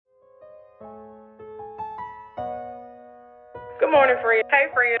Good morning, friend. Hey,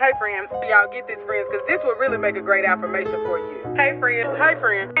 friend. Hey, friend. Y'all get this, friends, because this will really make a great affirmation for you. Hey, friend. Hey,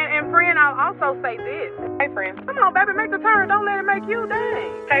 friend. And friend, I'll also say this. Hey, friend. Come on, baby, make the turn. Don't let it make you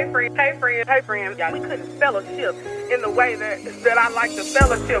dang. Hey, friend. Hey, friend. Hey, friend. Y'all, we couldn't fellowship in the way that I like to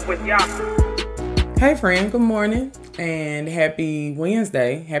fellowship with y'all. Hey, friend. Good morning and happy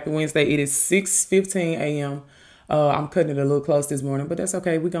Wednesday. Happy Wednesday. It is 6:15 a.m. I'm cutting it a little close this morning, but that's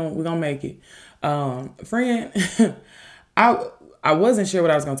okay. We're gonna make it. Friend, I wasn't sure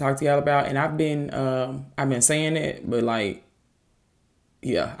what I was gonna talk to y'all about, and I've been saying it, but like,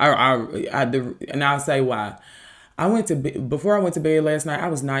 yeah, I do, and I'll say why. Before I went to bed last night, I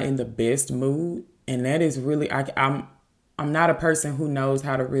was not in the best mood, and that is really I'm not a person who knows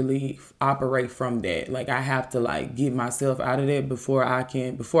how to really operate from that. Like, I have to like get myself out of that before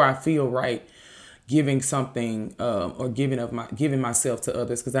I feel right giving something or giving myself to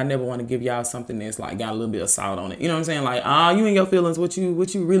others, because I never want to give y'all something that's like got a little bit of salt on it. You know what I'm saying? Like, you and your feelings, what you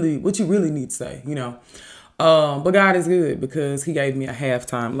really need to say, you know. But God is good, because he gave me a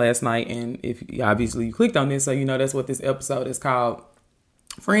halftime last night, and if obviously you clicked on this, so you know that's what this episode is called.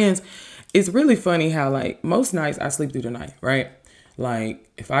 Friends, it's really funny how like most nights I sleep through the night, right? Like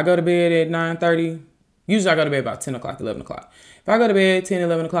if I go to bed at 9:30, usually I go to bed about 10 o'clock, 11 o'clock. If I go to bed 10,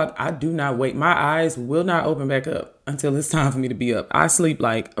 11 o'clock, I do not wake. My eyes will not open back up until it's time for me to be up. I sleep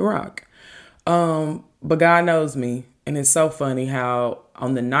like a rock. But God knows me. And it's so funny how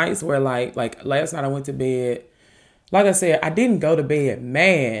on the nights where like last night I went to bed, like I said, I didn't go to bed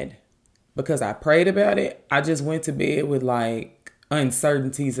mad because I prayed about it. I just went to bed with like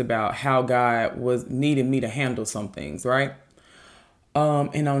uncertainties about how God was needing me to handle some things, right?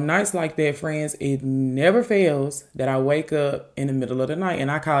 And on nights like that, friends, it never fails that I wake up in the middle of the night, and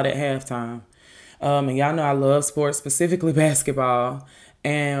I call it halftime. And y'all know I love sports, specifically basketball.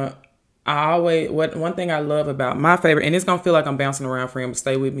 And one thing I love about my favorite, and it's going to feel like I'm bouncing around, friend, but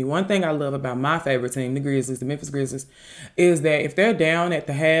stay with me. One thing I love about my favorite team, the Memphis Grizzlies, is that if they're down at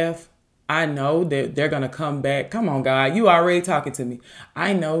the half, I know that they're going to come back. Come on, God, you already talking to me.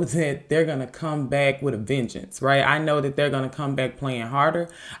 I know that they're going to come back with a vengeance, right? I know that they're going to come back playing harder.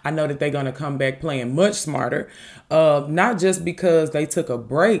 I know that they're going to come back playing much smarter. Not just because they took a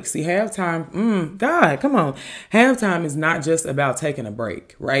break. See, halftime, God, come on. Halftime is not just about taking a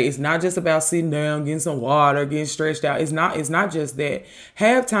break, right? It's not just about sitting down, getting some water, getting stretched out. It's not just that.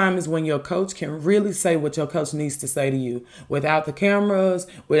 Halftime is when your coach can really say what your coach needs to say to you without the cameras,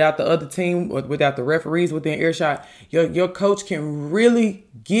 without the other team, or without the referees within earshot. Your coach can really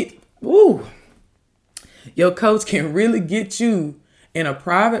get Your coach can really get you in a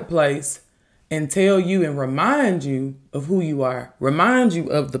private place and tell you and remind you of who you are. Remind you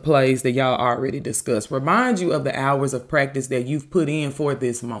of the plays that y'all already discussed. Remind you of the hours of practice that you've put in for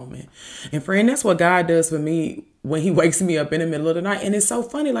this moment. And friend, that's what God does for me when he wakes me up in the middle of the night. And it's so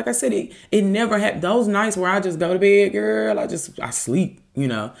funny. Like I said, it never had those nights where I just go to bed, girl. I sleep, you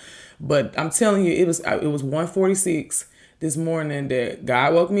know. But I'm telling you, it was 1:46 this morning that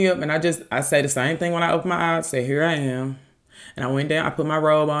God woke me up, and I say the same thing when I open my eyes. Say, here I am. And I went down, I put my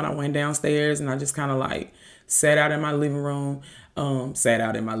robe on, I went downstairs, and I just kind of like sat down in the living room. Sat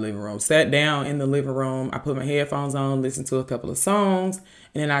down in the living room. I put my headphones on, listened to a couple of songs,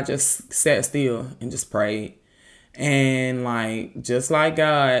 and then I just sat still and just prayed. And like, just like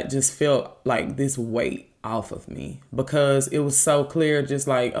God, just felt like this weight off of me, because it was so clear, just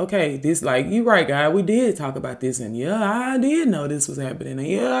like, okay, this, like, you right, God, we did talk about this, and yeah, I did know this was happening, and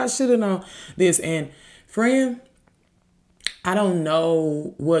yeah, I should have known this. And friend, I don't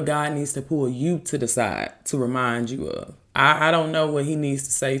know what God needs to pull you to the side to remind you of. I don't know what he needs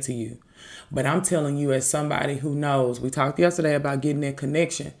to say to you, but I'm telling you, as somebody who knows, we talked yesterday about getting that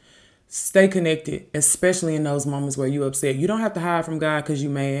connection. Stay connected, especially in those moments where you're upset. You don't have to hide from God because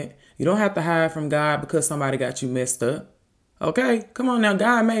you're mad. You don't have to hide from God because somebody got you messed up. Okay? Come on now.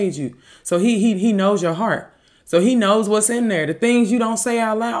 God made you. So he knows your heart. So he knows what's in there. The things you don't say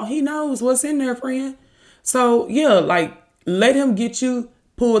out loud, he knows what's in there, friend. So yeah, like, let him get you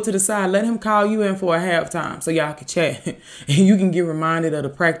pulled to the side. Let him call you in for a halftime so y'all can chat. And you can get reminded of the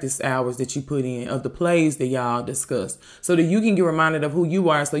practice hours that you put in, of the plays that y'all discussed, so that you can get reminded of who you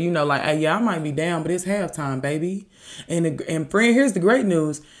are. So you know, like, hey, yeah, I might be down, but it's halftime, baby. And friend, here's the great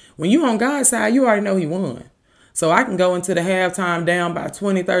news. When you on God's side, you already know he won. So I can go into the halftime down by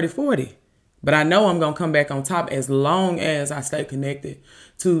 20, 30, 40. But I know I'm going to come back on top as long as I stay connected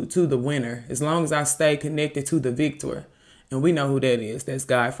to the winner, as long as I stay connected to the victor. And we know who that is. That's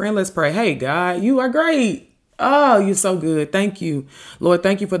God. Friend, let's pray. Hey, God, you are great. Oh, you're so good. Thank you. Lord,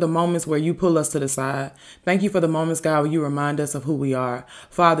 thank you for the moments where you pull us to the side. Thank you for the moments, God, where you remind us of who we are.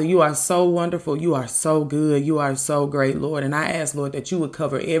 Father, you are so wonderful. You are so good. You are so great, Lord. And I ask, Lord, that you would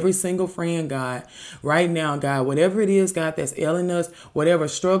cover every single friend, God, right now, God, whatever it is, God, that's ailing us, whatever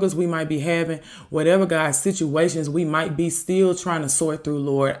struggles we might be having, whatever, God, situations we might be still trying to sort through,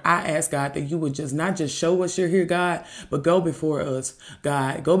 Lord. I ask, God, that you would just not just show us you're here, God, but go before us,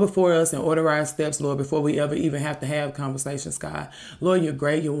 God. Go before us and order our steps, Lord, before we ever even have to have conversations, God. Lord, you're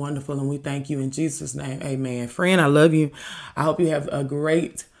great, you're wonderful, and we thank you in Jesus' name. Amen. Friend, I love you. I hope you have a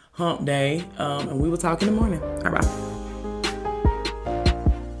great hump day, and we will talk in the morning. All right.